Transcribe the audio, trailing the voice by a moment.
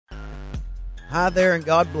Hi there and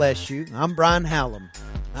God bless you. I'm Brian Hallam.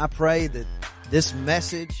 I pray that this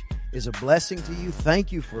message is a blessing to you.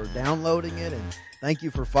 Thank you for downloading it, and thank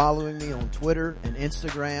you for following me on Twitter and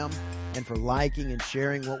Instagram and for liking and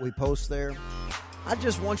sharing what we post there. I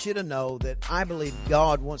just want you to know that I believe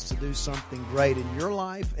God wants to do something great in your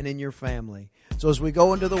life and in your family. So as we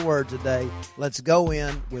go into the Word today, let's go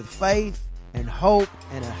in with faith and hope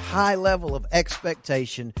and a high level of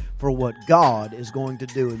expectation for what God is going to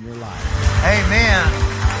do in your life. Amen.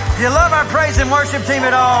 Do you love our praise and worship team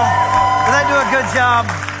at all? Do they do a good job?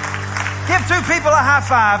 Give two people a high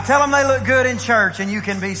five. Tell them they look good in church, and you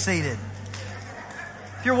can be seated.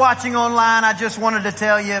 If you're watching online, I just wanted to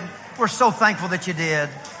tell you, we're so thankful that you did.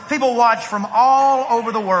 People watch from all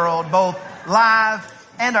over the world, both live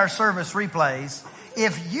and our service replays.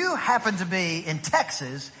 If you happen to be in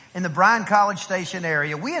Texas, in the Bryan College Station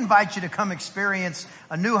area, we invite you to come experience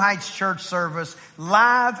a New Heights Church service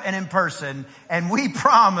live and in person, and we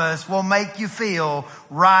promise we'll make you feel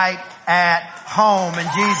right at home in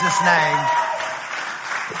Jesus' name.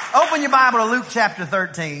 Open your Bible to Luke chapter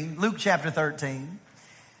 13. Luke chapter 13.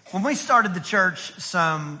 When we started the church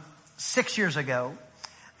some 6 years ago,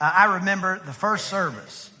 I remember the first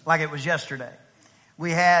service like it was yesterday.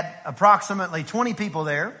 We had approximately 20 people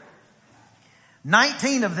there.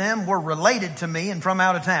 19 of them were related to me and from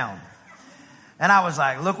out of town. And I was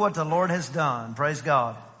like, look what the Lord has done. Praise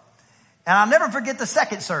God. And I'll never forget the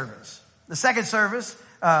second service. The second service,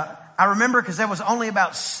 I remember because there was only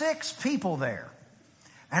about 6 people there.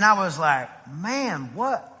 And I was like, man,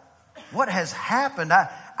 what has happened?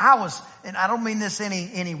 I was, and I don't mean this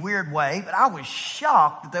any weird way, but I was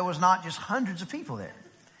shocked that there was not just hundreds of people there.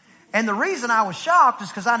 And the reason I was shocked is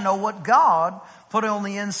because I know what God put on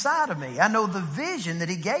the inside of me. I know the vision that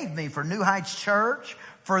He gave me for New Heights Church,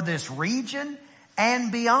 for this region,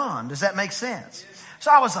 and beyond. Does that make sense? So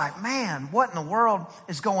I was like, man, what in the world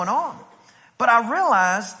is going on? But I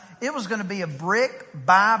realized it was going to be a brick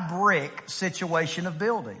by brick situation of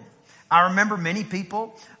building. I remember many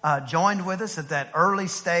people joined with us at that early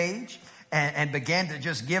stage and began to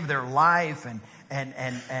just give their life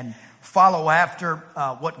and follow after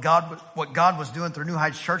what God was doing through New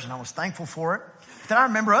Heights Church, and I was thankful for it. But then I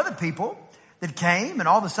remember other people that came, and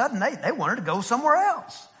all of a sudden they wanted to go somewhere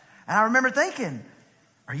else. And I remember thinking,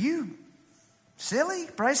 are you silly?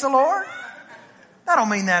 Praise the Lord. I don't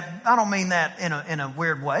mean that in a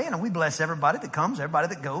weird way. And we bless everybody that comes,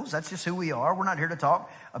 everybody that goes. That's just who we are. We're not here to talk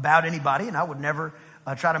about anybody, and I would never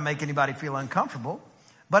try to make anybody feel uncomfortable.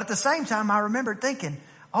 But at the same time, I remember thinking,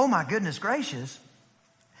 oh my goodness gracious,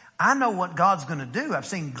 I know what God's going to do. I've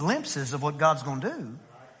seen glimpses of what God's going to do,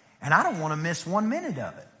 and I don't want to miss 1 minute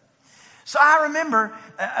of it. So I remember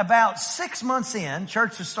about 6 months in,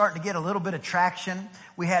 church was starting to get a little bit of traction.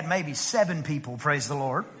 We had maybe 7 people, praise the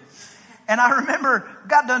Lord. And I remember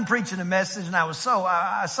got done preaching a message, and I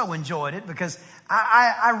so enjoyed it because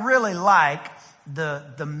I really like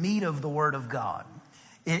the meat of the Word of God.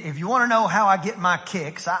 If you want to know how I get my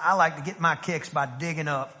kicks, I like to get my kicks by digging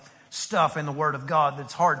up stuff in the Word of God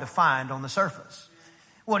that's hard to find on the surface.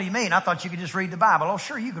 What do you mean? I thought you could just read the Bible. Oh,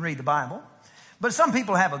 sure, you can read the Bible. But some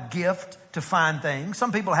people have a gift to find things.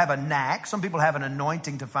 Some people have a knack. Some people have an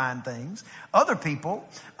anointing to find things. Other people,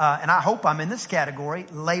 and I hope I'm in this category,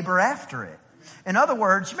 labor after it. In other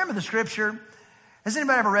words, remember the scripture? Has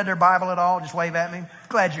anybody ever read their Bible at all? Just wave at me.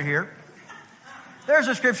 Glad you're here. There's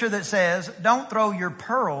a scripture that says, don't throw your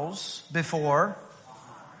pearls before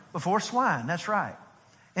swine. That's right.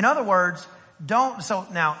 In other words, so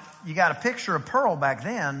now you got a picture of pearl back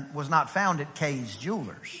then was not found at Kay's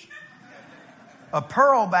Jewelers. A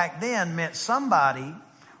pearl back then meant somebody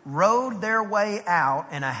rowed their way out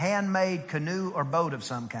in a handmade canoe or boat of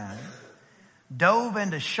some kind, dove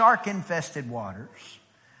into shark-infested waters,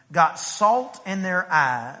 got salt in their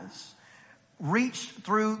eyes, reached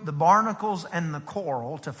through the barnacles and the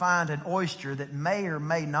coral to find an oyster that may or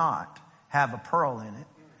may not have a pearl in it,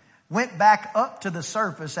 went back up to the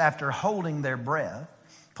surface after holding their breath,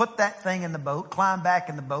 put that thing in the boat, climbed back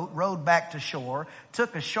in the boat, rowed back to shore,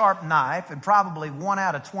 took a sharp knife, and probably 1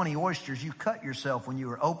 out of 20 oysters you cut yourself when you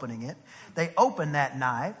were opening it. They opened that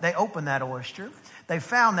knife, they opened that oyster, they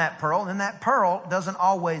found that pearl, and that pearl doesn't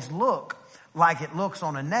always look like it looks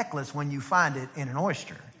on a necklace when you find it in an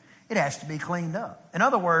oyster. It has to be cleaned up. In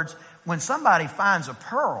other words, when somebody finds a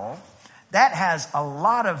pearl, that has a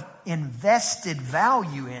lot of invested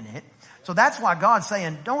value in it. So that's why God's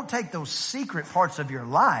saying, don't take those secret parts of your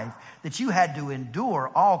life that you had to endure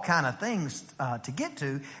all kind of things to get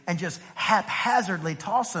to and just haphazardly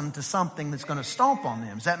toss them to something that's going to stomp on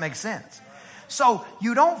them. Does that make sense? So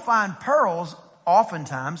you don't find pearls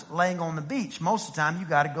oftentimes laying on the beach. Most of the time you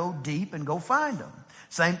got to go deep and go find them.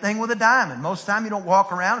 Same thing with a diamond. Most of the time you don't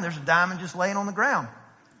walk around and there's a diamond just laying on the ground.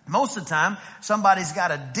 Most of the time, somebody's got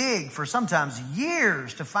to dig for sometimes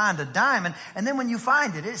years to find a diamond. And then when you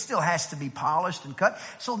find it, it still has to be polished and cut.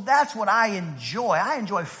 So that's what I enjoy. I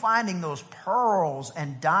enjoy finding those pearls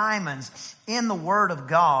and diamonds in the Word of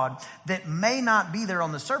God that may not be there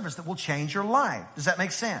on the surface that will change your life. Does that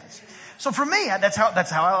make sense? So for me, that's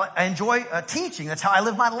how I enjoy teaching. That's how I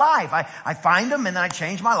live my life. I find them and then I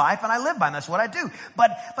change my life and I live by them. That's what I do.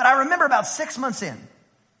 But I remember about 6 months in,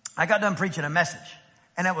 I got done preaching a message.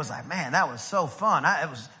 And it was like, man, that was so fun. It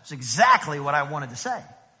was exactly what I wanted to say.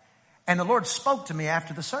 And the Lord spoke to me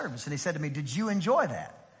after the service. And he said to me, did you enjoy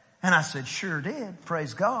that? And I said, sure did.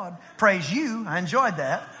 Praise God. Praise you. I enjoyed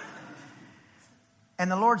that.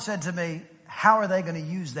 And the Lord said to me, how are they going to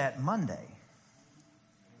use that Monday?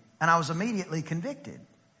 And I was immediately convicted.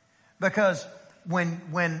 Because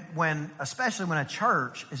especially when a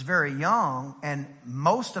church is very young, and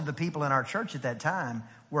most of the people in our church at that time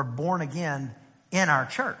were born again in our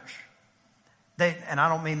church. And I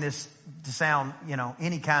don't mean this to sound,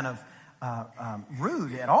 any kind of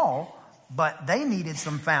rude at all, but they needed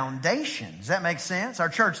some foundation. Does that make sense? Our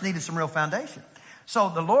church needed some real foundation. So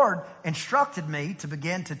the Lord instructed me to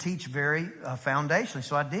begin to teach very foundationally.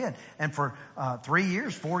 So I did. And for 3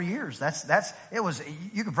 years, 4 years,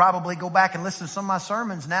 you could probably go back and listen to some of my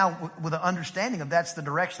sermons now with an understanding of that's the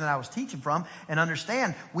direction that I was teaching from, and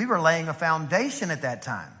understand we were laying a foundation at that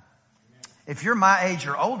time. If you're my age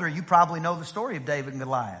or older, you probably know the story of David and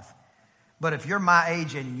Goliath. But if you're my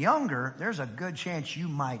age and younger, there's a good chance you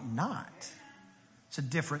might not. It's a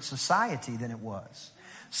different society than it was.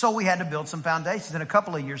 So we had to build some foundations. And a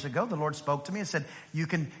couple of years ago, the Lord spoke to me and said, you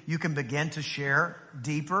can begin to share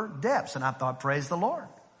deeper depths. And I thought, praise the Lord.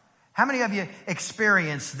 How many of you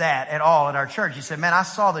experienced that at all at our church? You said, man, I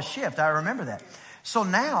saw the shift. I remember that. So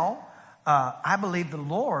now, I believe the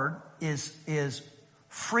Lord is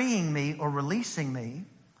freeing me or releasing me.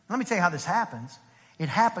 Let me tell you how this happens. It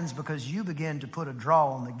happens because you begin to put a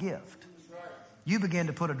draw on the gift. You begin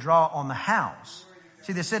to put a draw on the house.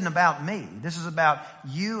 See, this isn't about me. This is about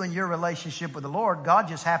you and your relationship with the Lord. God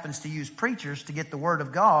just happens to use preachers to get the Word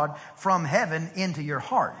of God from heaven into your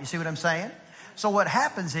heart. You see what I'm saying? So what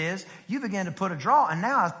happens is you begin to put a draw, and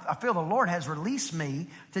now I feel the Lord has released me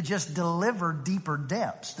to just deliver deeper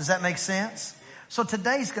depths. Does that make sense? So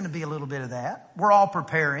today's going to be a little bit of that. We're all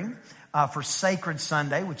preparing for Sacred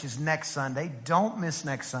Sunday, which is next Sunday. Don't miss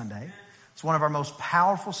next Sunday. It's one of our most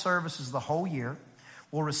powerful services of the whole year.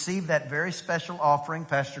 We'll receive that very special offering.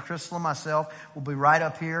 Pastor Crystal and myself will be right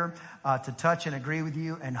up here to touch and agree with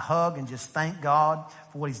you and hug and just thank God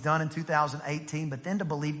for what He's done in 2018, but then to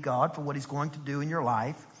believe God for what He's going to do in your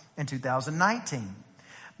life in 2019.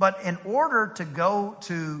 But in order to go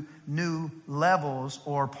to new levels,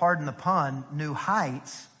 or pardon the pun, new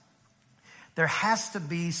heights, there has to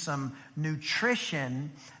be some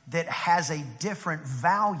nutrition that has a different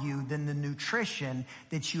value than the nutrition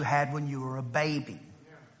that you had when you were a baby.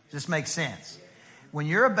 Does this make sense? When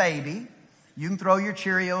you're a baby, you can throw your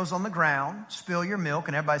Cheerios on the ground, spill your milk,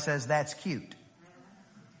 and everybody says, that's cute.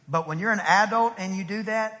 But when you're an adult and you do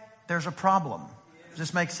that, there's a problem. Does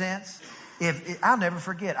this make sense? I'll never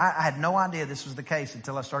forget. I had no idea this was the case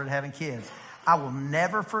until I started having kids. I will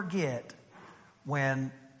never forget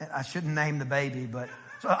when, I shouldn't name the baby, but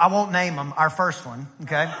so I won't name them, our first one,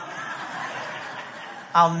 okay?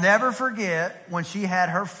 I'll never forget when she had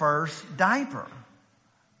her first diaper.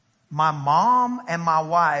 My mom and my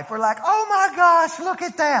wife were like, oh my gosh, look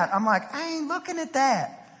at that. I'm like, I ain't looking at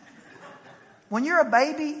that. When you're a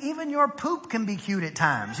baby, even your poop can be cute at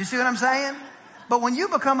times. You see what I'm saying? But when you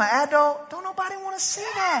become an adult, don't nobody want to see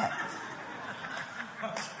that.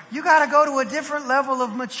 You got to go to a different level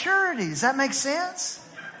of maturity. Does that make sense?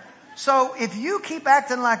 So if you keep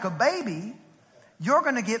acting like a baby, you're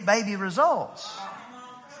going to get baby results.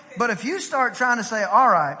 But if you start trying to say, all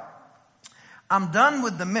right, I'm done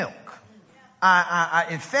with the milk.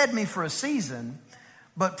 It fed me for a season.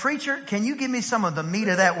 But preacher, can you give me some of the meat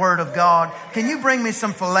of that Word of God? Can you bring me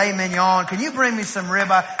some filet mignon? Can you bring me some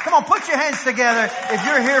ribeye? Come on, put your hands together if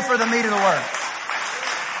you're here for the meat of the Word.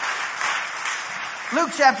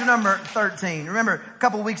 Luke chapter number 13. Remember, a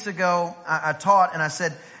couple of weeks ago, I taught and I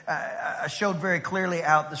said, I showed very clearly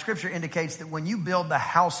out, the Scripture indicates that when you build the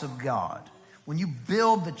house of God, when you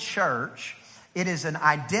build the church, it is an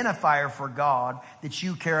identifier for God that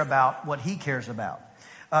you care about what He cares about.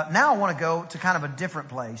 Now I want to go to kind of a different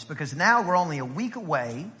place, because now we're only a week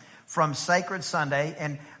away from Sacred Sunday,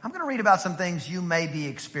 and I'm going to read about some things you may be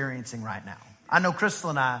experiencing right now. I know Crystal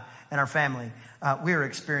and I and our family, we are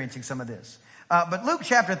experiencing some of this. But Luke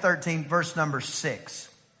chapter 13, verse number 6.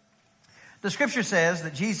 The scripture says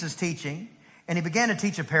that Jesus teaching, and he began to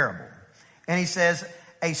teach a parable. And he says,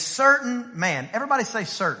 a certain man. Everybody say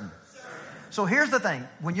certain. So here's the thing.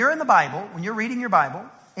 When you're in the Bible, when you're reading your Bible,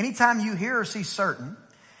 anytime you hear or see certain,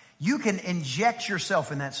 you can inject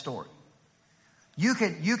yourself in that story. You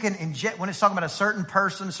can inject, when it's talking about a certain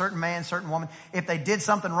person, certain man, certain woman, if they did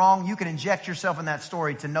something wrong, you can inject yourself in that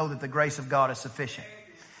story to know that the grace of God is sufficient.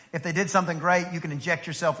 If they did something great, you can inject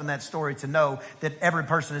yourself in that story to know that every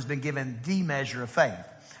person has been given the measure of faith.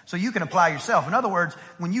 So you can apply yourself. In other words,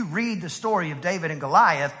 when you read the story of David and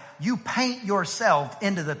Goliath, you paint yourself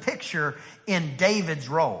into the picture in David's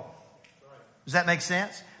role. Does that make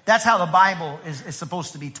sense? That's how the Bible is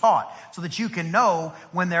supposed to be taught, so that you can know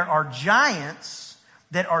when there are giants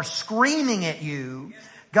that are screaming at you,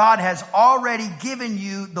 God has already given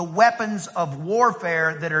you the weapons of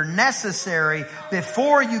warfare that are necessary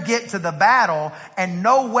before you get to the battle, and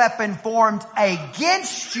no weapon formed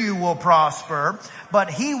against you will prosper, but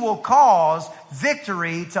he will cause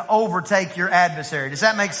victory to overtake your adversary. Does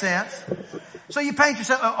that make sense? So you paint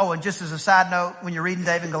yourself. Oh, and just as a side note, when you're reading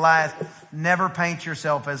David and Goliath, never paint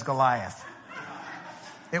yourself as Goliath.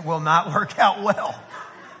 It will not work out well.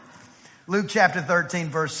 Luke chapter 13,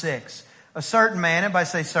 verse 6. A certain man, everybody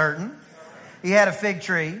say certain. He had a fig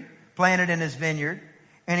tree planted in his vineyard,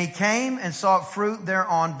 and he came and sought fruit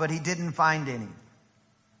thereon, but he didn't find any.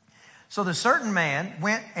 So the certain man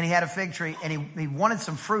went and he had a fig tree, and he wanted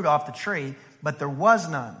some fruit off the tree, but there was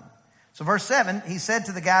none. So verse 7, he said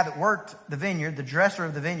to the guy that worked the vineyard, the dresser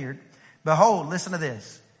of the vineyard, behold, listen to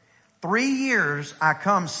this. 3 years I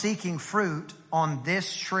come seeking fruit on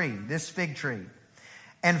this tree, this fig tree,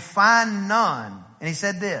 and find none. And he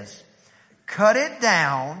said this, cut it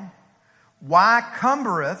down. Why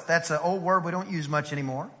cumbereth, that's an old word we don't use much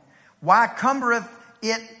anymore. Why cumbereth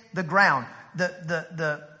it the ground?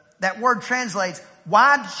 That word translates,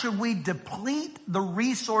 why should we deplete the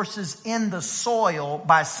resources in the soil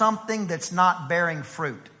by something that's not bearing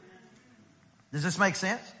fruit? Does this make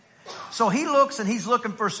sense? So he looks and he's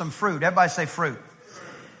looking for some fruit. Everybody say fruit.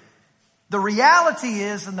 The reality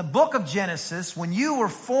is, in the book of Genesis, when you were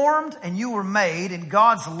formed and you were made in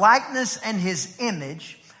God's likeness and his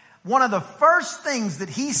image, one of the first things that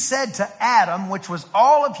he said to Adam, which was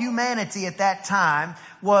all of humanity at that time,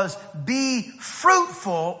 was be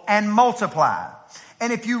fruitful and multiply.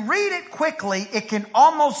 And if you read it quickly, it can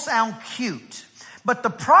almost sound cute. But the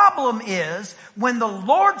problem is, when the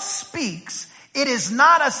Lord speaks, it is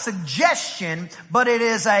not a suggestion, but it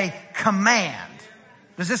is a command.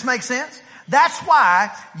 Does this make sense? That's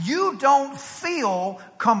why you don't feel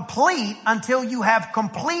complete until you have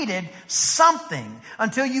completed something,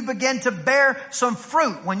 until you begin to bear some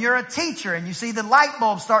fruit. When you're a teacher and you see the light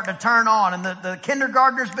bulbs starting to turn on and the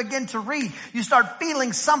kindergartners begin to read, you start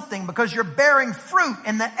feeling something because you're bearing fruit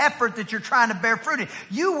in the effort that you're trying to bear fruit in.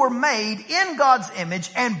 You were made in God's image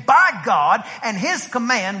and by God, and his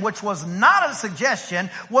command, which was not a suggestion,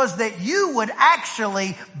 was that you would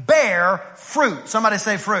actually bear fruit. Somebody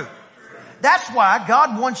say fruit. That's why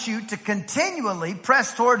God wants you to continually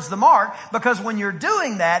press towards the mark, because when you're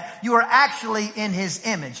doing that, you are actually in his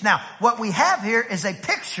image. Now, what we have here is a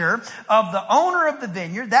picture of the owner of the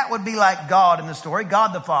vineyard. That would be like God in the story,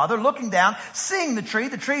 God the Father, looking down, seeing the tree.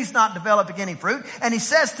 The tree's not developing any fruit. And he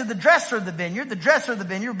says to the dresser of the vineyard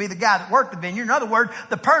would be the guy that worked the vineyard. In other words,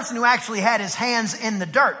 the person who actually had his hands in the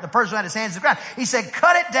dirt, the person who had his hands in the ground. He said,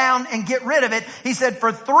 cut it down and get rid of it. He said,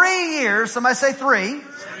 for 3 years, somebody say 3.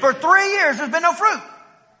 For 3 years, there's been no fruit.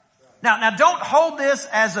 Now don't hold this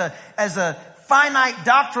as a finite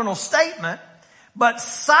doctrinal statement, but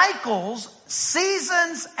cycles,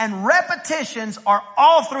 seasons, and repetitions are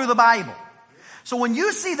all through the Bible. So when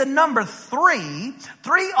you see the number 3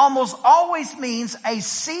 almost always means a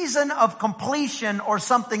season of completion or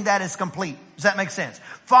something that is complete. Does that make sense?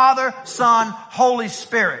 Father, Son, Holy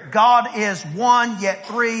Spirit. God is one, yet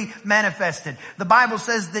 3 manifested. The Bible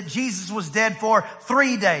says that Jesus was dead for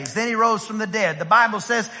 3 days. Then he rose from the dead. The Bible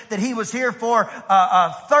says that he was here for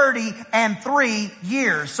 33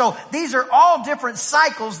 years. So these are all different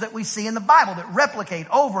cycles that we see in the Bible that replicate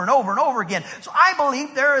over and over and over again. So I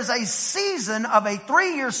believe there is a season of a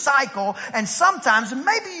 3-year cycle, and sometimes, and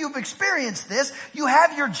maybe you've experienced this, you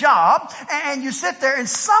have your job and you sit there, and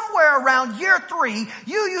somewhere around year 3,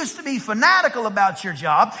 you used to be fanatical about your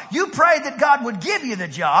job. You prayed that God would give you the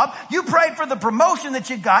job. You prayed for the promotion that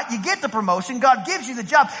you got. You get the promotion. God gives you the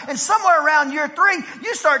job. And somewhere around year 3,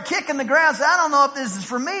 you start kicking the ground and say, I don't know if this is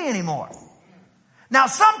for me anymore. Now,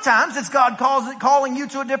 sometimes it's God calling you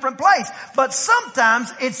to a different place, but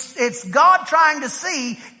sometimes it's God trying to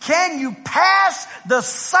see, can you pass the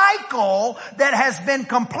cycle that has been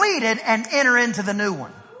completed and enter into the new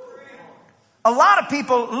one? A lot of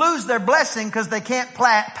people lose their blessing because they can't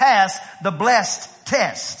pass the blessed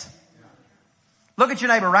test. Look at your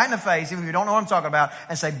neighbor right in the face, even if you don't know what I'm talking about,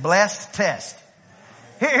 and say, blessed test.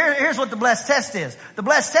 Here's what the blessed test is. The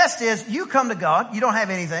blessed test is you come to God, you don't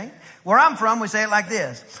have anything. Where I'm from, we say it like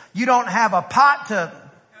this. You don't have a pot to...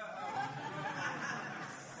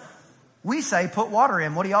 We say put water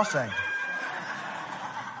in. What do y'all say?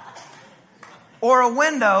 Or a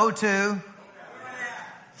window to...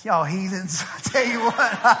 Y'all heathens, I tell you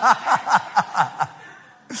what.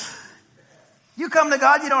 You come to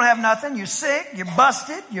God, you don't have nothing. You're sick, you're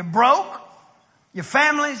busted, you're broke. Your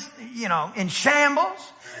family's, in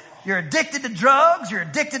shambles. You're addicted to drugs. You're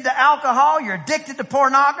addicted to alcohol. You're addicted to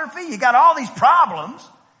pornography. You got all these problems.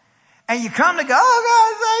 And you come to God, oh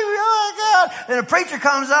God, save me, oh God. Then a preacher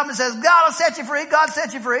comes up and says, God will set you free. God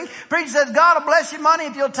set you free. Preacher says, God will bless your money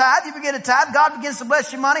if you'll tithe. You begin to tithe. God begins to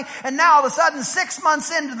bless your money. And now all of a sudden, 6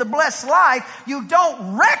 months into the blessed life, you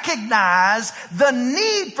don't recognize the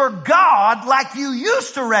need for God like you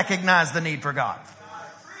used to recognize the need for God.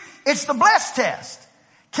 It's the blessed test.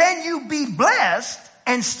 Can you be blessed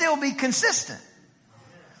and still be consistent?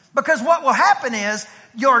 Because what will happen is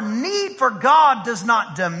your need for God does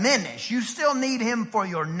not diminish. You still need Him for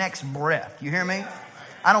your next breath. You hear me?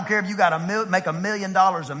 I don't care if you got make $1 million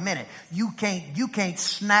a minute. You can't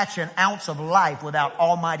snatch an ounce of life without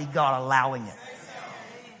Almighty God allowing it.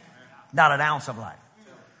 Not an ounce of life.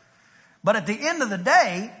 But at the end of the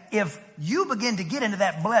day, if you begin to get into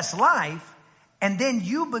that blessed life, and then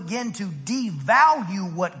you begin to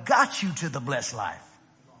devalue what got you to the blessed life.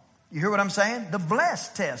 You hear what I'm saying? The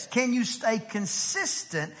blessed test. Can you stay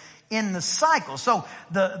consistent in the cycle? So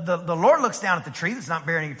the Lord looks down at the tree that's not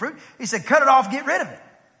bearing any fruit. He said, cut it off, get rid of it.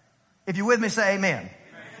 If you're with me, say amen. Amen.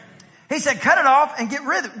 He said, cut it off and get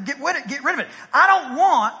rid of it. I don't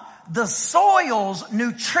want the soil's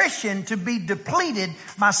nutrition to be depleted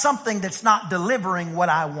by something that's not delivering what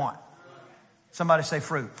I want. Somebody say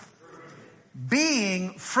fruit.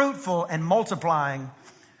 Being fruitful and multiplying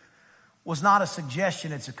was not a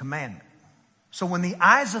suggestion, it's a commandment. So when the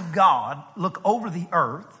eyes of God look over the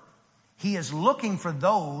earth, He is looking for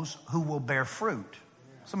those who will bear fruit.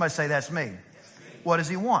 Somebody say, that's me. What does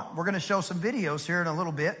He want? We're going to show some videos here in a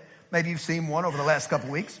little bit. Maybe you've seen one over the last couple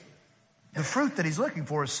of weeks. The fruit that He's looking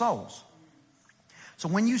for is souls. So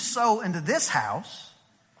when you sow into this house,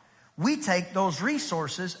 we take those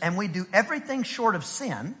resources and we do everything short of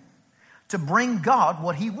sin to bring God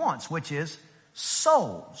what He wants, which is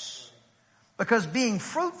souls. Because being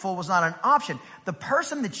fruitful was not an option. The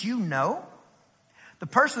person that you know, the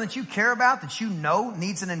person that you care about, that you know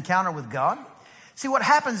needs an encounter with God. See, what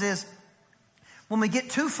happens is when we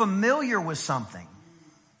get too familiar with something,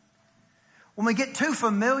 we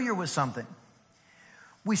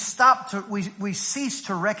cease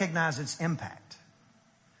to recognize its impact.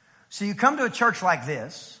 So you come to a church like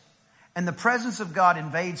this, and the presence of God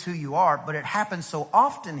invades who you are, but it happens so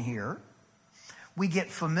often here, we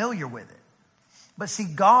get familiar with it. But see,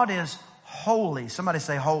 God is holy. Somebody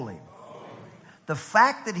say holy. The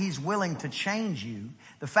fact that He's willing to change you,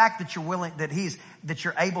 the fact that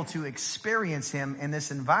you're able to experience Him in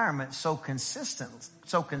this environment so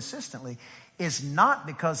consistently is not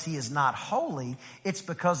because He is not holy. It's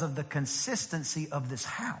because of the consistency of this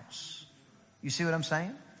house. You see what I'm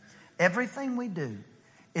saying? Everything we do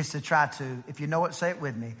is to try to, if you know it, say it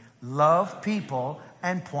with me, love people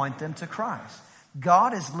and point them to Christ.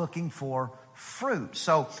 God is looking for fruit.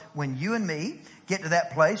 So when you and me get to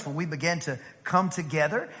that place where we begin to come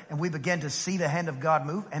together and we begin to see the hand of God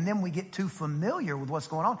move, and then we get too familiar with what's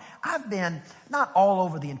going on. I've been not all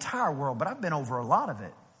over the entire world, but I've been over a lot of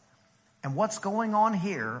it. And what's going on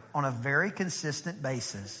here on a very consistent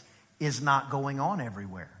basis is not going on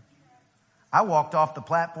everywhere. I walked off the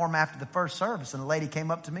platform after the first service and a lady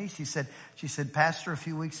came up to me. She said, Pastor, a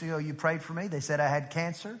few weeks ago you prayed for me. They said I had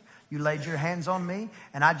cancer. You laid your hands on me,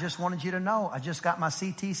 and I just wanted you to know I just got my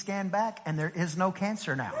CT scan back and there is no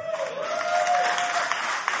cancer now.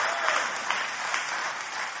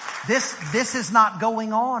 This is not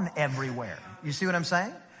going on everywhere. You see what I'm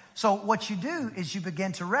saying? So what you do is you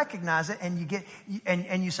begin to recognize it, and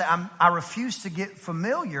you say, I refuse to get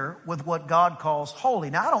familiar with what God calls holy.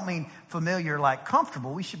 Now, I don't mean familiar like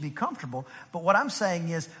comfortable. We should be comfortable. But what I'm saying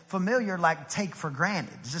is familiar like take for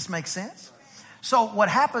granted. Does this make sense? So what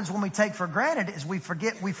happens when we take for granted is we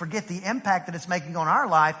forget the impact that it's making on our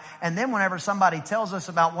life. And then whenever somebody tells us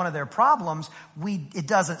about one of their problems, it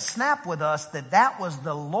doesn't snap with us that was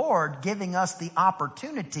the Lord giving us the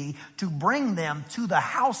opportunity to bring them to the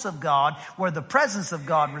house of God where the presence of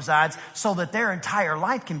God resides so that their entire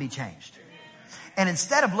life can be changed. And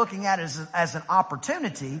instead of looking at it as an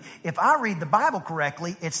opportunity, if I read the Bible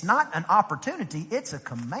correctly, it's not an opportunity, it's a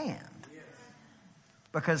command.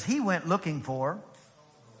 Because he went looking for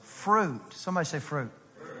fruit. Somebody say fruit.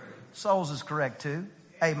 Souls is correct too.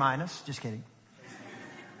 A minus. Just kidding.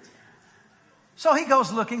 So he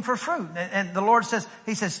goes looking for fruit. And the Lord says,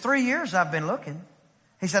 he says, 3 years I've been looking.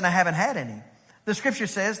 He said, I haven't had any. The scripture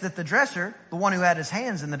says that the dresser, the one who had his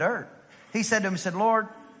hands in the dirt, he said to him, he said, Lord,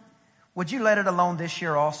 would you let it alone this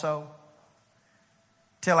year also?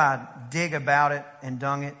 Till I dig about it and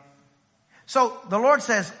dung it. So the Lord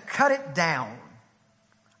says, cut it down.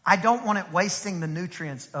 I don't want it wasting the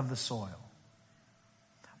nutrients of the soil.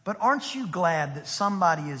 But aren't you glad that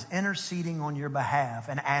somebody is interceding on your behalf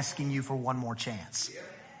and asking you for one more chance?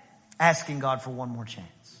 Asking God for one more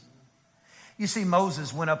chance. You see,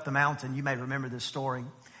 Moses went up the mountain. You may remember this story.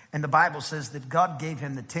 And the Bible says that God gave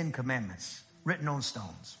him the 10 commandments written on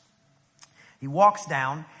stones. He walks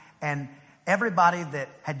down, and everybody that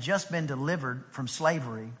had just been delivered from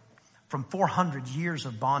slavery, from 400 years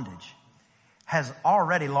of bondage, has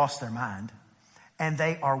already lost their mind, and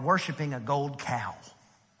they are worshiping a gold cow.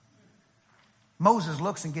 Moses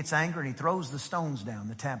looks and gets angry, and he throws the stones down,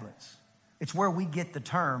 the tablets. It's where we get the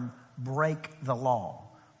term break the law.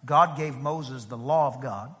 God gave Moses the law of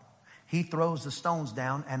God. He throws the stones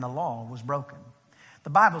down, and the law was broken. The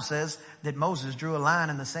Bible says that Moses drew a line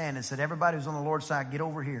in the sand and said, everybody who's on the Lord's side, get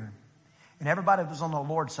over here. And everybody who was on the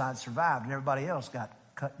Lord's side survived, and everybody else got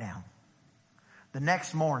cut down. The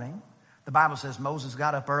next morning, the Bible says Moses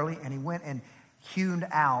got up early and he went and hewn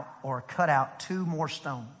out or cut out 2 more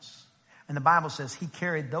stones. And the Bible says he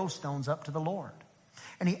carried those stones up to the Lord.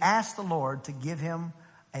 And he asked the Lord to give him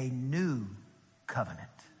a new covenant.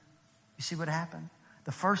 You see what happened?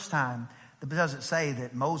 The first time, it doesn't say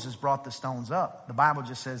that Moses brought the stones up. The Bible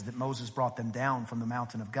just says that Moses brought them down from the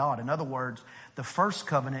mountain of God. In other words, the first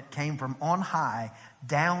covenant came from on high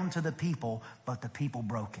down to the people, but the people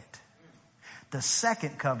broke it. The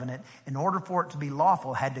second covenant, in order for it to be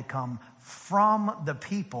lawful, had to come from the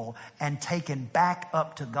people and taken back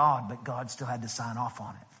up to God, but God still had to sign off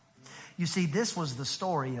on it. You see, this was the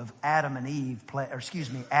story of Adam and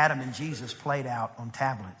Jesus played out on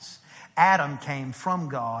tablets. Adam came from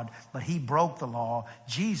God, but he broke the law.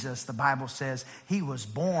 Jesus, the Bible says, he was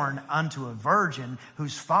born unto a virgin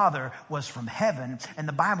whose father was from heaven. And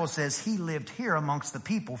the Bible says he lived here amongst the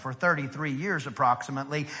people for 33 years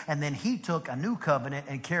approximately. And then he took a new covenant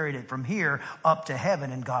and carried it from here up to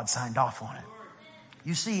heaven, and God signed off on it.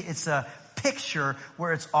 You see, it's a picture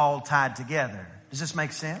where it's all tied together. Does this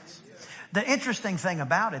make sense? The interesting thing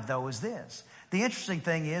about it, though, is this. The interesting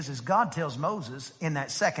thing is God tells Moses in that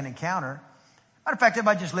second encounter. Matter of fact,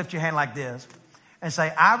 everybody just lift your hand like this and say,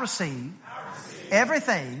 I receive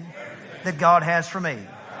everything that God has for me.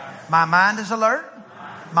 My mind is alert.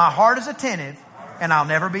 My heart is attentive. And I'll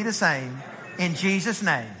never be the same. In Jesus'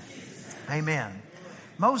 name. Amen.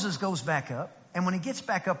 Moses goes back up. And when he gets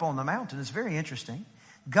back up on the mountain, it's very interesting.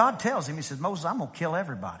 God tells him, he says, Moses, I'm going to kill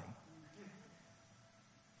everybody.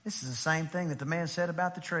 This is the same thing that the man said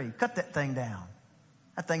about the tree. Cut that thing down.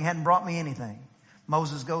 That thing hadn't brought me anything.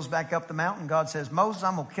 Moses goes back up the mountain. God says, Moses,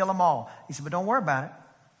 I'm going to kill them all. He said, but don't worry about it.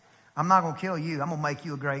 I'm not going to kill you. I'm going to make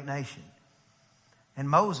you a great nation. And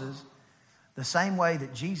Moses, the same way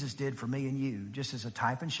that Jesus did for me and you, just as a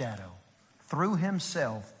type and shadow, threw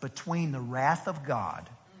himself between the wrath of God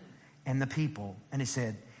and the people. And he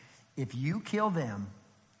said, if you kill them,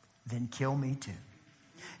 then kill me too.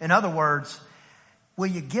 In other words, will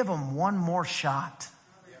you give them one more shot?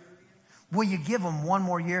 Will you give them one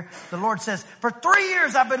more year? The Lord says, for 3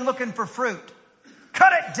 years I've been looking for fruit.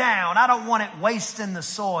 Cut it down. I don't want it wasting the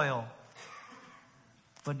soil.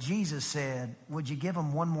 But Jesus said, would you give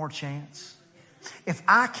them one more chance? If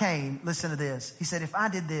I came, listen to this. He said, if I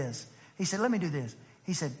did this, he said, let me do this.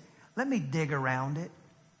 He said, let me dig around it.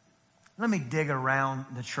 Let me dig around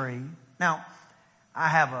the tree. Now, I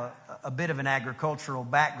have a bit of an agricultural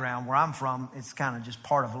background. Where I'm from, it's kind of just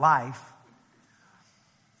part of life.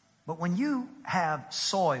 But when you have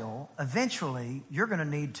soil, eventually you're going to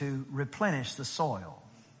need to replenish the soil,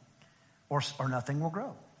 or nothing will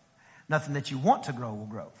grow. Nothing that you want to grow will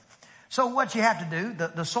grow. So what you have to do,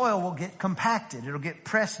 the soil will get compacted. It'll get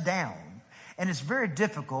pressed down. And it's very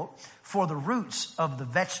difficult for the roots of the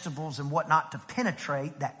vegetables and whatnot to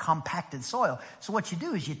penetrate that compacted soil. So what you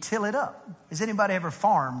do is you till it up. Has anybody ever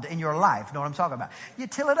farmed in your life? Know what I'm talking about? You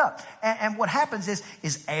till it up. And what happens is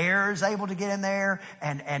air is able to get in there,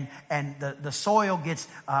 and the soil gets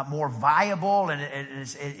more viable, and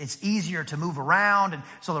it's easier to move around. And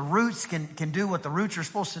so the roots can do what the roots are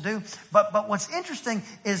supposed to do. But what's interesting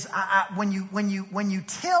is when you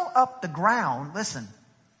till up the ground, listen,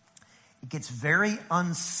 it gets very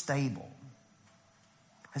unstable.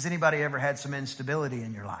 Has anybody ever had some instability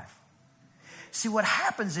in your life? See, what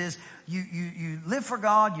happens is you live for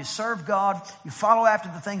God, you serve God, you follow after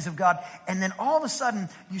the things of God, and then all of a sudden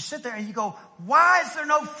you sit there and you go, why is there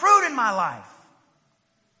no fruit in my life?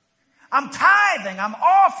 I'm tithing, I'm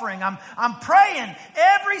offering, I'm praying.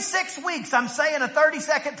 Every 6 weeks I'm saying a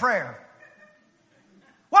 30-second prayer.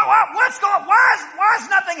 What's going on? Why is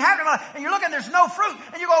nothing happening? And you're looking, there's no fruit.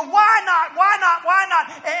 And you go, why not?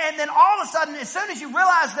 And then all of a sudden, as soon as you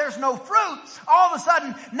realize there's no fruit, all of a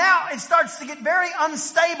sudden, now it starts to get very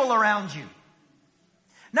unstable around you.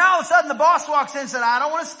 Now all of a sudden the boss walks in and said, I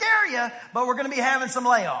don't want to scare you, but we're going to be having some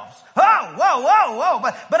layoffs. Whoa.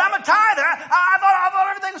 But I'm a tither. I thought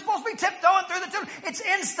everything was supposed to be tiptoeing through the tube. It's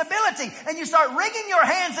instability. And you start wringing your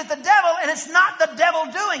hands at the devil, and it's not the devil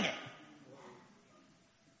doing it.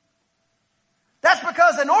 That's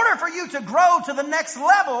because in order for you to grow to the next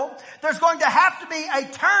level, there's going to have to be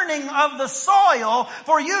a turning of the soil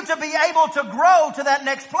for you to be able to grow to that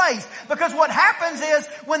next place. Because what happens is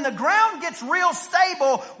when the ground gets real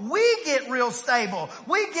stable, we get real stable.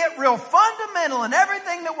 We get real fundamental in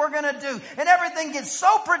everything that we're going to do. And everything gets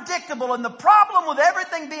so predictable. And the problem with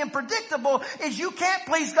everything being predictable is you can't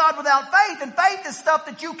please God without faith. And faith is stuff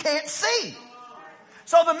that you can't see.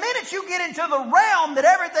 So the minute you get into the realm that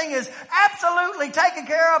everything is absolutely taken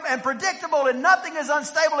care of and predictable and nothing is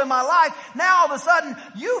unstable in my life, now all of a sudden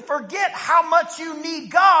you forget how much you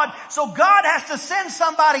need God. So God has to send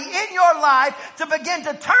somebody in your life to begin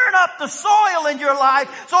to turn up the soil in your life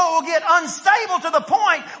so it will get unstable to the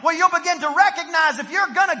point where you'll begin to recognize if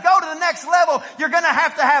you're going to go to the next level, you're going to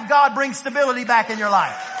have God bring stability back in your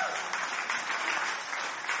life.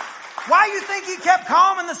 Why do you think he kept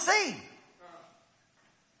calming the sea?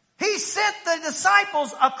 He sent the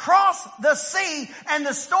disciples across the sea and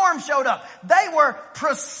the storm showed up. They were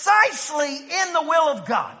precisely in the will of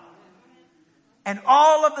God. And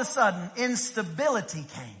all of a sudden, instability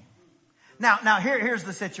came. Now here's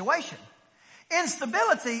the situation.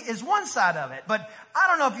 Instability is one side of it, but I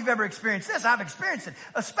don't know if you've ever experienced this. I've experienced it,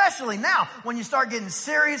 especially now when you start getting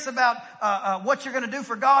serious about what you're going to do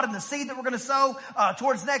for God and the seed that we're going to sow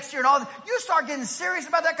towards next year and all that. You start getting serious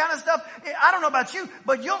about that kind of stuff. I don't know about you,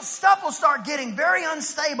 but stuff will start getting very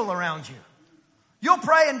unstable around you. You'll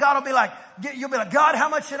pray and God will be like, God, how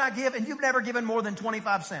much should I give? And you've never given more than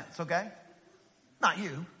 25 cents, okay? Not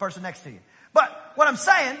you, person next to you. But what I'm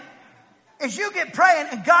saying is you get praying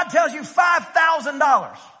and God tells you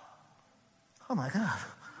 $5,000. Oh my God.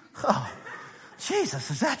 Oh, Jesus,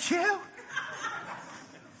 is that you?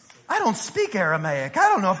 I don't speak Aramaic. I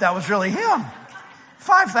don't know if that was really him.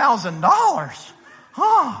 $5,000.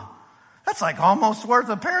 Oh, that's like almost worth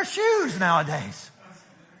a pair of shoes nowadays.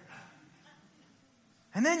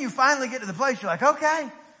 And then you finally get to the place you're like, okay,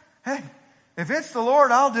 hey, if it's the Lord,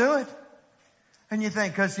 I'll do it. And you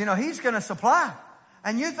think, because, he's going to supply.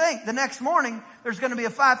 And you think the next morning there's going to be a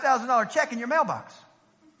 $5,000 check in your mailbox.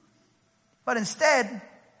 But instead,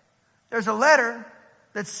 there's a letter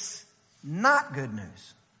that's not good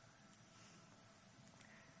news.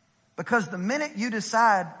 Because the minute you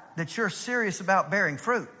decide that you're serious about bearing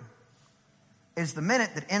fruit is the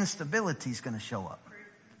minute that instability is going to show up.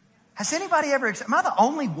 Has anybody ever, am I the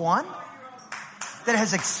only one that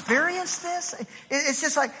has experienced this? It's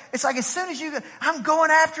just like, it's like as soon as I'm going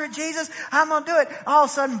after it, Jesus, I'm going to do it. All of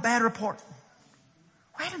a sudden, bad report.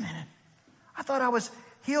 Wait a minute. I thought I was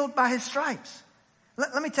healed by his stripes.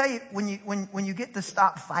 Let me tell you, when you get to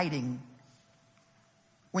stop fighting,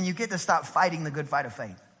 the good fight of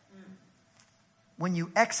faith, when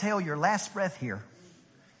you exhale your last breath here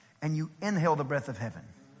and you inhale the breath of heaven,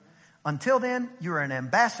 until then, you're an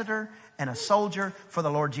ambassador and a soldier for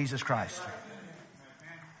the Lord Jesus Christ.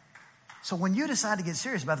 So when you decide to get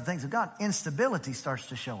serious about the things of God, instability starts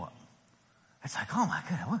to show up. It's like, oh my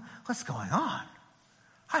goodness, what's going on?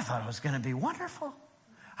 I thought it was going to be wonderful.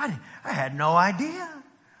 I had no idea.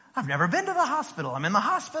 I've never been to the hospital. I'm in the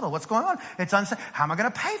hospital. What's going on? It's unsafe. How am I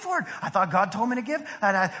going to pay for it? I thought God told me to give.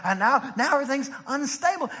 And now everything's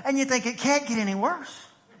unstable. And you think it can't get any worse.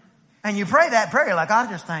 And you pray that prayer. You're like, I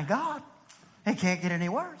just thank God. It can't get any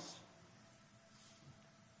worse.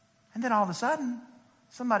 And then all of a sudden,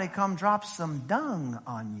 somebody come drop some dung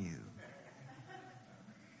on you.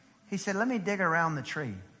 He said, let me dig around the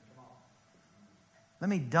tree. Let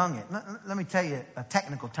me dung it. Let me tell you a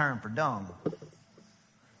technical term for dung.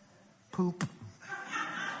 Poop.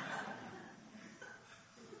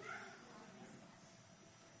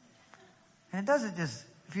 And it doesn't just,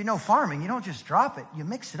 if you know farming, you don't just drop it, you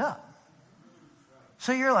mix it up.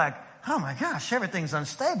 So you're like, oh my gosh, everything's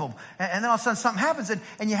unstable. And then all of a sudden something happens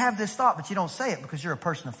and you have this thought, but you don't say it because you're a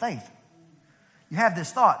person of faith. You have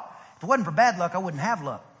this thought, if it wasn't for bad luck, I wouldn't have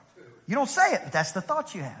luck. You don't say it, but that's the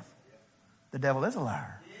thought you have. The devil is a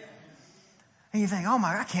liar. And you think, oh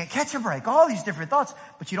my, I can't catch a break. All these different thoughts,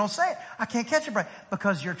 but you don't say it. I can't catch a break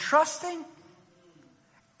because you're trusting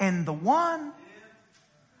in the one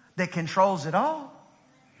that controls it all.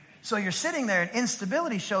 So you're sitting there and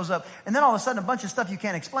instability shows up, and then all of a sudden a bunch of stuff you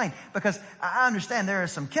can't explain, because I understand there are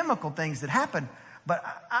some chemical things that happen, but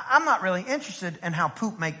I'm not really interested in how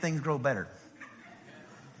poop make things grow better.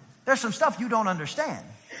 There's some stuff you don't understand.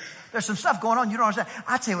 There's some stuff going on you don't understand.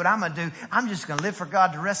 I tell you what I'm going to do. I'm just going to live for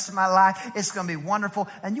God the rest of my life. It's going to be wonderful.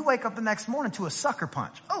 And you wake up the next morning to a sucker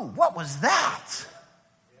punch. Oh, what was that?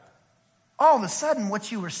 All of a sudden, what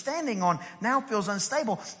you were standing on now feels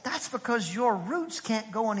unstable. That's because your roots can't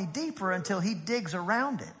go any deeper until he digs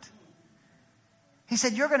around it. He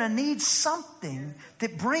said, you're going to need something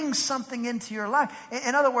that brings something into your life.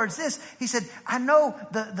 In other words, he said, I know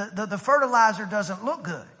the fertilizer doesn't look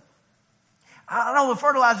good. I know the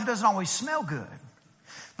fertilizer doesn't always smell good.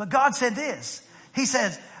 But God said this. He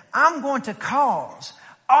says, I'm going to cause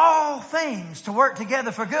all things to work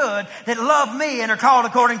together for good that love me and are called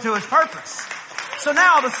according to his purpose. So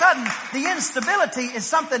now all of a sudden, the instability is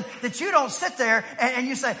something that you don't sit there and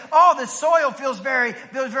you say, oh, this soil feels very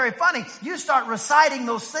funny. You start reciting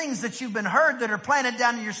those things that you've been heard that are planted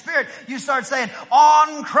down in your spirit. You start saying,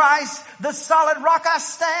 on Christ, the solid rock I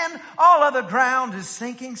stand. All other ground is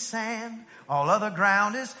sinking sand. All other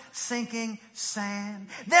ground is sinking sand.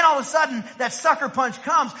 Then all of a sudden that sucker punch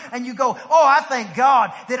comes and you go, oh, I thank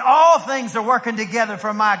God that all things are working together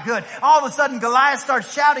for my good. All of a sudden Goliath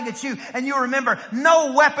starts shouting at you and you remember,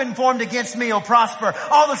 no weapon formed against me will prosper.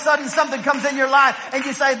 All of a sudden something comes in your life and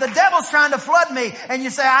you say, the devil's trying to flood me. And you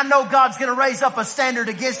say, I know God's going to raise up a standard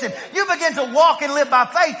against him. You begin to walk and live by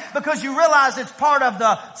faith because you realize it's part of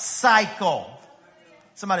the cycle.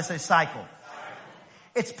 Somebody say cycle.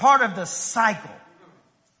 It's part of the cycle.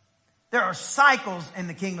 There are cycles in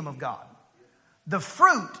the kingdom of God. The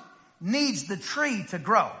fruit needs the tree to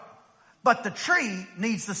grow, but the tree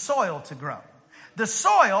needs the soil to grow. The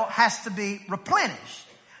soil has to be replenished.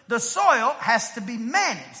 The soil has to be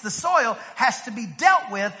managed. The soil has to be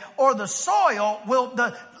dealt with, or the soil will,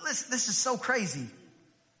 this is so crazy.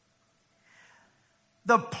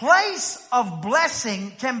 The place of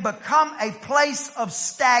blessing can become a place of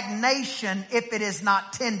stagnation if it is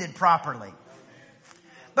not tended properly.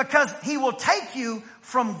 Because he will take you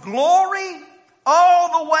from glory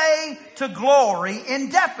all the way to glory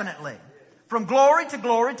indefinitely. From glory to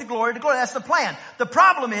glory to glory to glory. That's the plan. The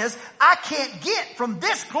problem is I can't get from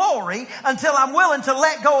this glory until I'm willing to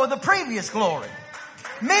let go of the previous glory.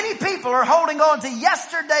 Many people are holding on to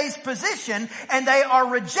yesterday's position and they are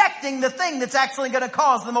rejecting the thing that's actually going to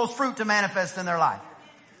cause the most fruit to manifest in their life.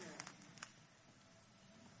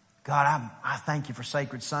 God, I thank you for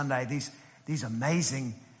Sacred Sunday. These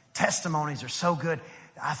amazing testimonies are so good.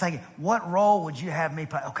 I think, what role would you have me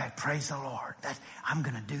play? Okay, praise the Lord. I'm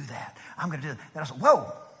going to do that. I'm going to do that. Then I said,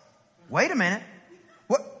 whoa, wait a minute.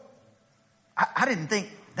 What? I didn't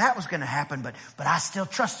think that was going to happen, but I still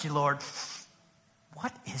trust you, Lord.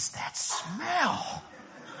 What is that smell?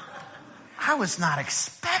 I was not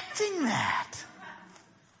expecting that.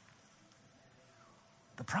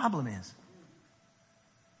 The problem is,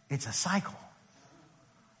 it's a cycle.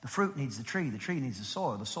 The fruit needs the tree needs the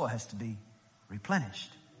soil has to be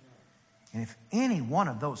replenished. And if any one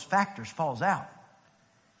of those factors falls out,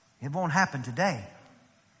 it won't happen today.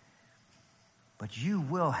 But you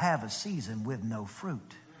will have a season with no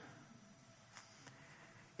fruit.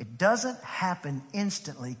 It doesn't happen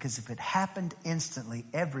instantly, because if it happened instantly,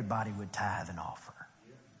 everybody would tithe and offer.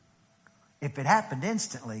 If it happened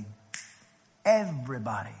instantly,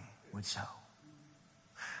 everybody would sow.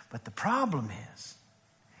 But the problem is,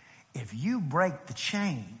 if you break the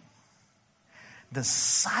chain, the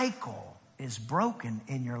cycle is broken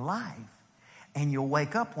in your life. And you'll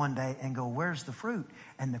wake up one day and go, where's the fruit?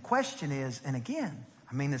 And the question is, and again,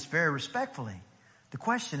 I mean this very respectfully, the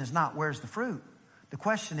question is not where's the fruit. The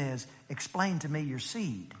question is, explain to me your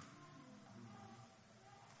seed.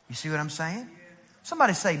 You see what I'm saying?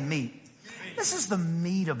 Somebody say meat. This is the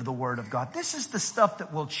meat of the Word of God. This is the stuff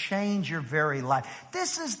that will change your very life.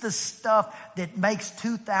 This is the stuff that makes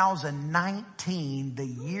 2019 the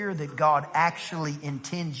year that God actually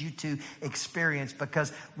intends you to experience,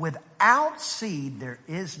 because without seed, there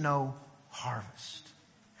is no harvest.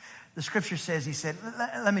 The scripture says, he said,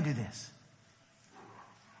 let me do this.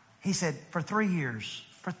 He said, for 3 years,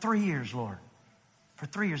 Lord, for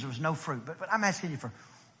 3 years there was no fruit. But I'm asking you for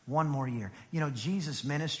one more year. You know, Jesus'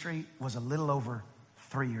 ministry was a little over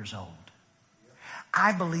 3 years old.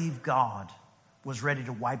 I believe God was ready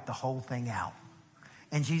to wipe the whole thing out.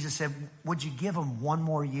 And Jesus said, would you give him one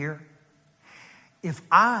more year? If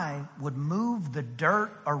I would move the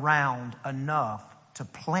dirt around enough to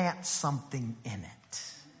plant something in it,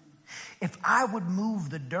 if I would move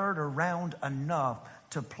the dirt around enough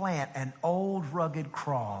to plant an old rugged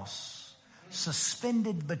cross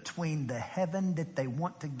suspended between the heaven that they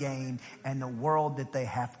want to gain and the world that they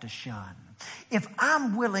have to shun. If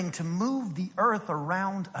I'm willing to move the earth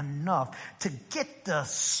around enough to get the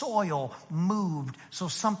soil moved so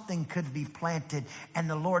something could be planted, and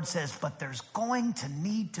the Lord says, but there's going to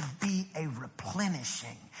need to be a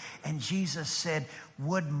replenishing. And Jesus said,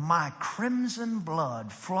 would my crimson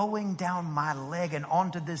blood flowing down my leg and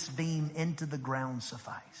onto this beam into the ground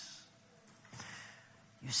suffice?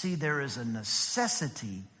 You see, there is a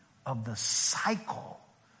necessity of the cycle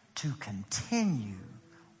to continue,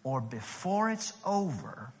 or before it's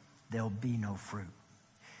over, there'll be no fruit.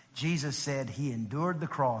 Jesus said he endured the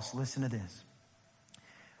cross, listen to this,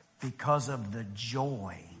 because of the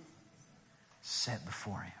joy set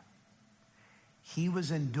before him. He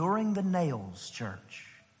was enduring the nails, church,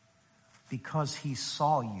 because he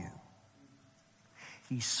saw you.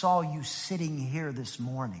 He saw you sitting here this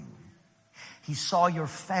morning. He saw your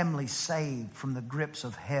family saved from the grips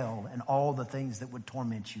of hell and all the things that would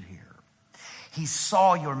torment you here. He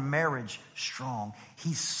saw your marriage strong.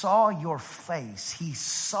 He saw your face. He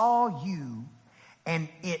saw you, and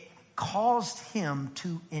it caused him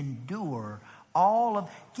to endure all of.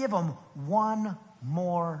 Give him one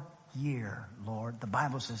more year, Lord. The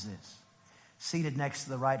Bible says this. Seated next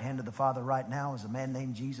to the right hand of the Father right now is a man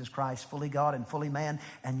named Jesus Christ, fully God and fully man.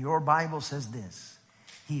 And your Bible says this.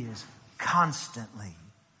 He is constantly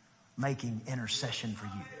making intercession for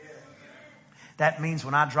you. That means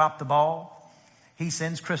when I drop the ball, he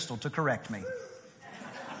sends Crystal to correct me.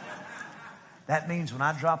 That means when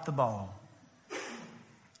I drop the ball,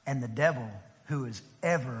 and the devil who is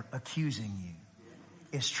ever accusing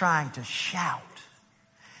you is trying to shout,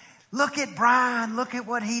 look at Brian, look at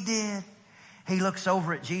what he did. He looks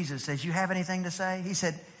over at Jesus, says, you have anything to say? He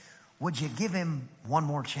said, would you give him one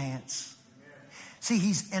more chance? See,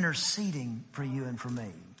 he's interceding for you and for me.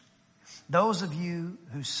 Those of you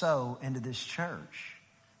who sow into this church,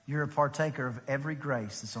 you're a partaker of every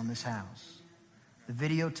grace that's on this house. The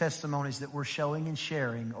video testimonies that we're showing and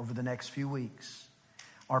sharing over the next few weeks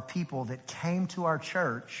are people that came to our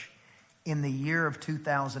church in the year of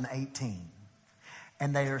 2018.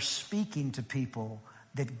 And they are speaking to people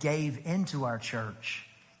that gave into our church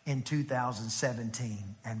in 2017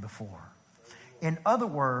 and before. In other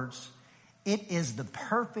words, it is the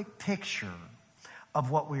perfect picture of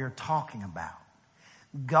what we are talking about.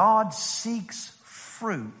 God seeks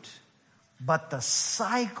fruit, but the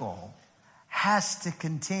cycle has to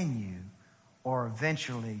continue, or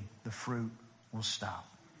eventually the fruit will stop.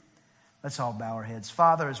 Let's all bow our heads.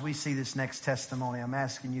 Father, as we see this next testimony, I'm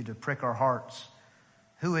asking you to prick our hearts.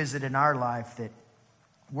 Who is it in our life that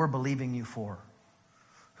we're believing you for?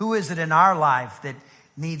 Who is it in our life that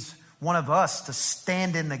needs one of us to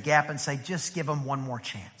stand in the gap and say, just give them one more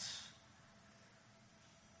chance?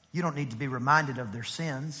 You don't need to be reminded of their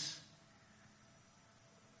sins.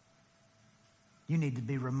 You need to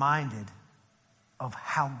be reminded of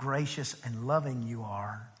how gracious and loving you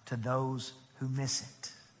are to those who miss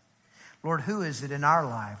it. Lord, who is it in our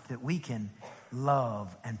life that we can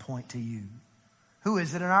love and point to you? Who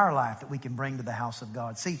is it in our life that we can bring to the house of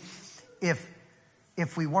God? See,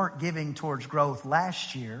 if we weren't giving towards growth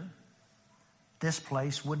last year, this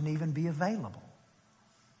place wouldn't even be available.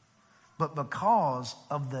 But because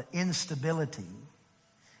of the instability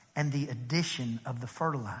and the addition of the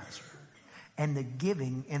fertilizer and the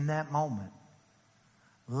giving in that moment,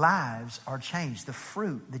 lives are changed. The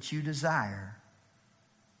fruit that you desire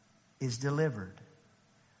is delivered.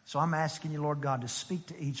 So I'm asking you, Lord God, to speak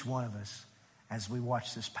to each one of us as we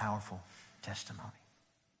watch this powerful testimony.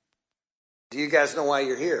 Do you guys know why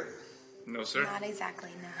you're here? No, sir. Not exactly,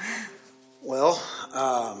 no. Well,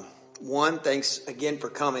 one, thanks again for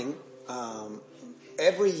coming.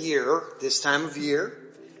 Every year, this time of year,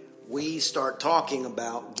 we start talking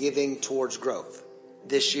about giving towards growth.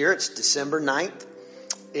 this year. It's December 9th.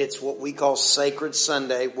 It's what we call Sacred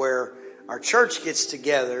Sunday, where our church gets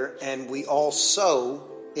together and we all sow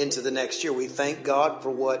into the next year. We thank God for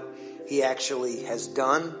what He actually has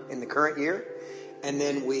done in the current year. And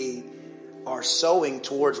then we are sowing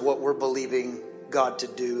towards what we're believing God to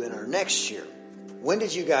do in our next year. When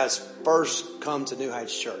did you guys first come to New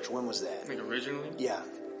Heights Church? When was that? Like originally? Yeah.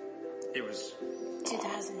 It was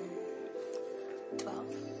 2012.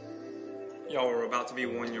 Y'all were about to be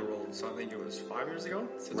 1 year old, so I think it was 5 years ago.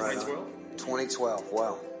 So Right. 2012. 2012.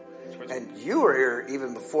 Wow. 2012. And you were here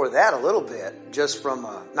even before that a little bit, just from,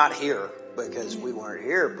 not here because we weren't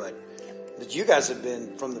here, but you guys have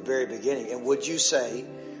been from the very beginning. And would you say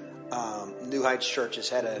New Heights Church has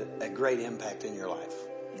had a great impact in your life?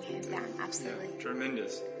 Hands down, absolutely. Yeah,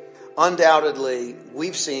 tremendous. Undoubtedly,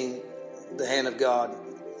 we've seen the hand of God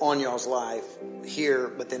on y'all's life here,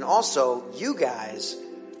 but then also you guys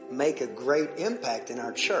make a great impact in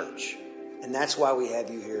our church. And that's why we have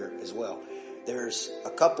you here as well. There's a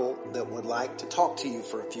couple that would like to talk to you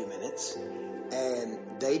for a few minutes, and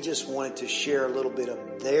they just wanted to share a little bit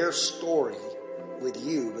of their story with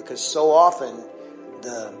you, because so often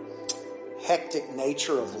the hectic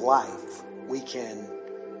nature of life, we can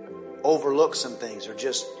overlook some things or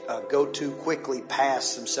just go too quickly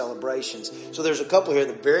past some celebrations. So there's a couple here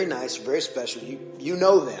that are very nice, very special. You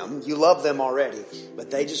know them, you love them already, but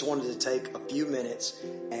they just wanted to take a few minutes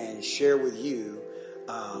and share with you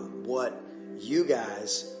what you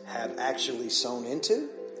guys have actually sown into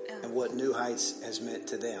and what New Heights has meant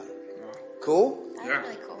to them. Cool? That's Yeah.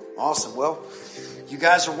 really cool. Awesome. Well, you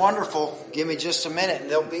guys are wonderful. Give me just a minute and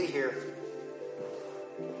they'll be here.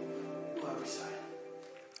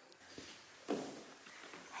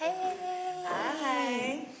 Hey.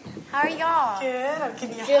 Hi. How are y'all? Good. I'll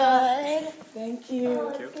give you a Good. Thank you. Oh,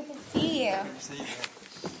 it's good to see you.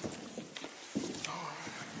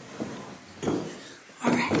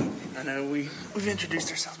 All right. I know we've introduced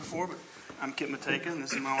ourselves before, but I'm Kit Mateka, and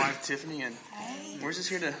this is my wife Tiffany, and we're just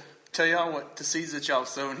here to tell y'all what the seeds that y'all have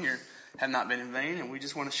sown here have not been in vain, and we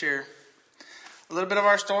just want to share a little bit of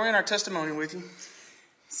our story and our testimony with you.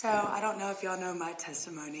 So, I don't know if y'all know my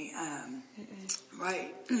testimony.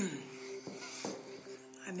 Right.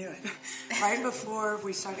 I knew it. Right before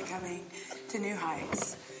we started coming to New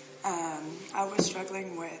Heights, I was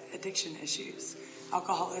struggling with addiction issues.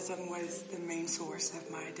 Alcoholism was the main source of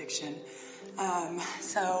my addiction.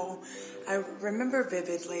 So, I remember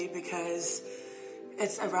vividly because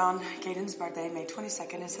it's around Caden's birthday. May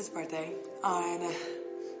 22nd is his birthday. On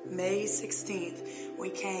May 16th,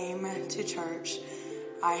 we came to church.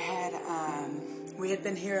 We had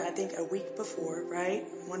been here, I think, a week before, right?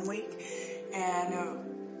 1 week. And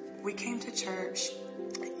we came to church.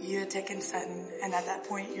 You had taken Sutton, and at that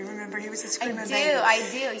point, you remember he was a screaming baby. I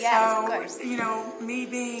do, yes, of course. So, me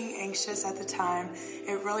being anxious at the time,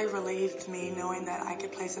 it really relieved me knowing that I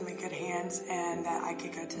could place him in good hands and that I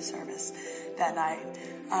could go to service that night.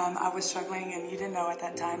 I was struggling, and you didn't know at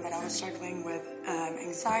that time, but I was struggling with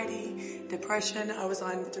anxiety, depression. I was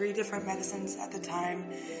on 3 different medicines at the time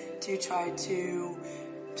to try to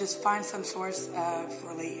just find some source of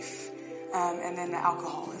relief, and then the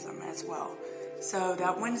alcoholism as well. So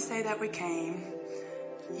that Wednesday that we came,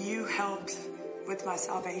 you helped with my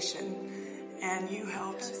salvation, and you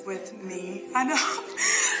helped with me. I know,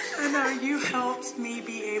 you helped me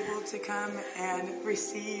be able to come and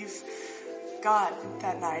receive God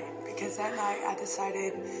that night, because that night I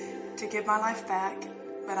decided to give my life back,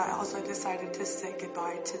 but I also decided to say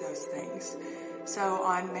goodbye to those things. So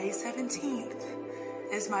on May 17th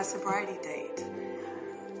is my sobriety date.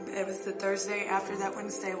 It was the Thursday after that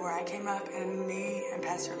Wednesday where I came up, and me and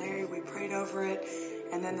Pastor Larry, we prayed over it,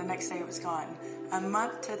 and then the next day it was gone. A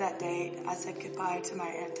month to that date, I said goodbye to my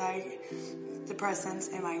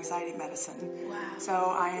antidepressants and my anxiety medicine. Wow. So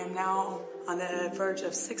I am now on the verge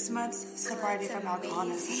of 6 months sobriety from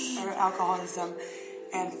alcoholism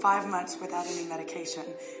and 5 months without any medication.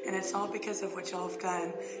 And it's all because of what y'all have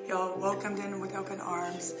done. Y'all welcomed in with open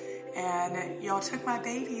arms, and y'all took my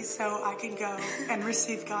baby so I can go and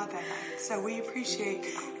receive God that night. So we appreciate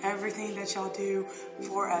everything that y'all do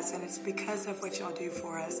for us, and it's because of what y'all do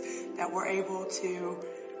for us that we're able to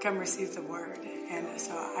come receive the word. And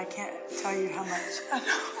so I can't tell you how much,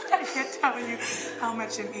 I can't tell you how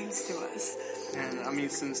much it means to us. And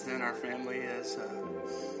since then our family has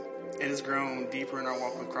it has grown deeper in our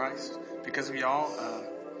walk with Christ because of y'all.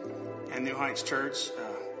 And New Heights Church,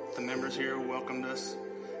 the members here welcomed us,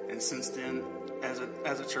 and since then, as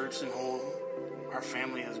a church in whole, our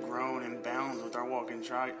family has grown in bounds with our walk in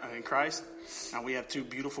Christ. Now we have two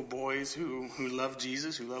beautiful boys who love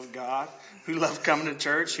Jesus, who love God, who love coming to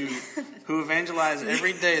church, who evangelize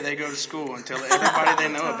every day they go to school and tell everybody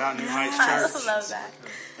they know about New Heights Church. I love that.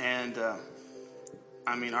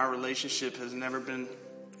 And our relationship has never been.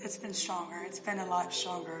 It's been stronger. It's been a lot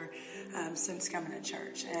stronger since coming to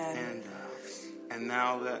church. And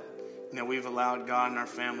now that we've allowed God in our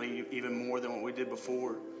family even more than what we did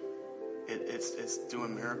before, it's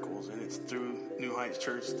doing miracles, and it's through New Heights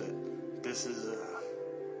Church that this is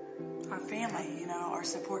our family, our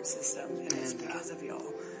support system. And it's because of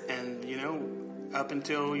y'all. And up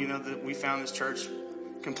until that we found this church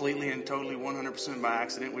completely and totally 100% by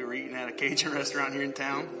accident. We were eating at a Cajun restaurant here in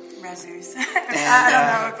town. Rezus. I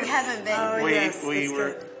don't know if you haven't been. We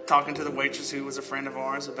were talking to the waitress who was a friend of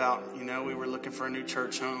ours about, we were looking for a new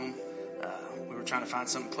church home. We were trying to find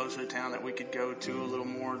something closer to town that we could go to a little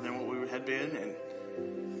more than what we had been.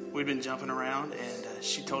 And we'd been jumping around, and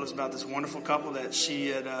she told us about this wonderful couple that she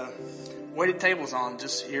had waited tables on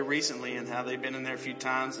just here recently, and how they'd been in there a few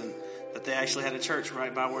times, and that they actually had a church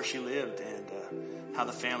right by where she lived, and how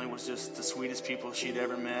the family was just the sweetest people she'd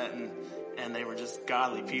ever met, and they were just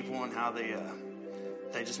godly people, and how they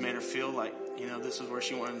just made her feel like, this was where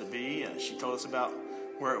she wanted to be. And she told us about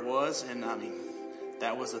where it was, and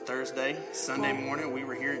that was a Thursday. Sunday morning, we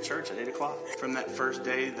were here at church at 8 o'clock. From that first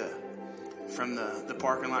day, from the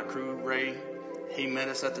parking lot crew, Ray, he met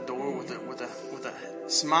us at the door with a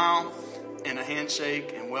smile and a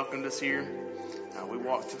handshake and welcomed us here. We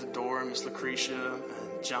walked through the door, Miss Lucretia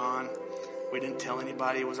and John. We didn't tell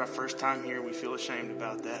anybody. It was our first time here. We feel ashamed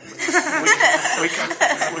about that.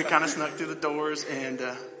 We kind of snuck through the doors, and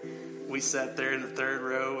we sat there in the third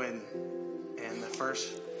row. And the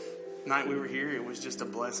first night we were here, it was just a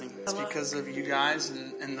blessing. It's because of you guys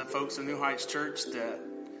and the folks of New Heights Church that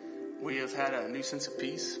we have had a new sense of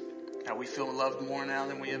peace. We feel loved more now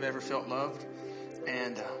than we have ever felt loved.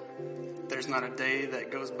 And there's not a day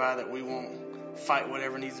that goes by that we won't fight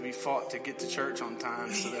whatever needs to be fought to get to church on time,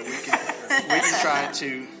 so that we can try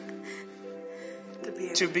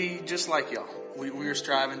to be just like y'all. We are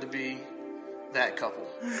striving to be that couple,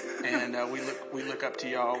 and we look up to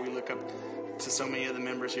y'all. We look up to so many of the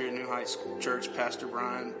members here at New Heights Church: Pastor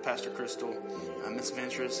Brian, Pastor Crystal, Miss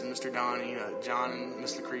Ventress, and Mr. Donnie, John, and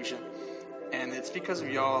Miss Lucretia. And it's because of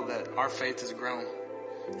y'all that our faith has grown.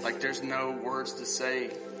 Like, there's no words to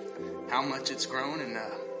say how much it's grown, and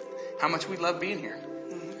how much we love being here.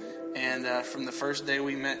 Mm-hmm. And from the first day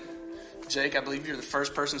we met Jake, I believe you're the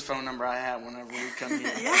first person's phone number I had whenever we would come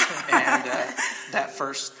here. And that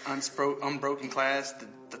first unbroken class,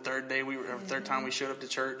 the third time we showed up to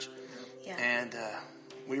church, and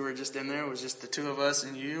we were just in there. It was just the two of us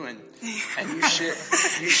and you, and you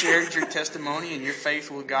shared your testimony and your faith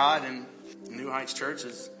with God, and New Heights Church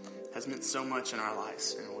has meant so much in our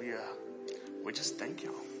lives, and we just thank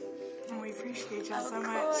y'all. We appreciate y'all so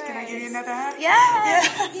much. Can I give you another hug?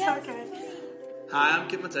 Yeah. Okay. Hi, I'm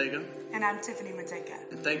Kip Mateka. And I'm Tiffany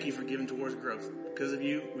Mateka. And thank you for giving towards growth. Because of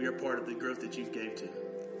you, we are part of the growth that you've gave to.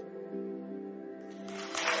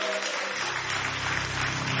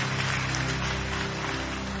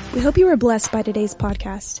 We hope you were blessed by today's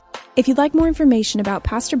podcast. If you'd like more information about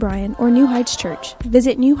Pastor Brian or New Heights Church,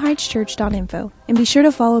 visit newheightschurch.info and be sure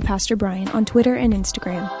to follow Pastor Brian on Twitter and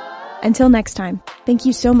Instagram. Until next time, thank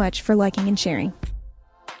you so much for liking and sharing.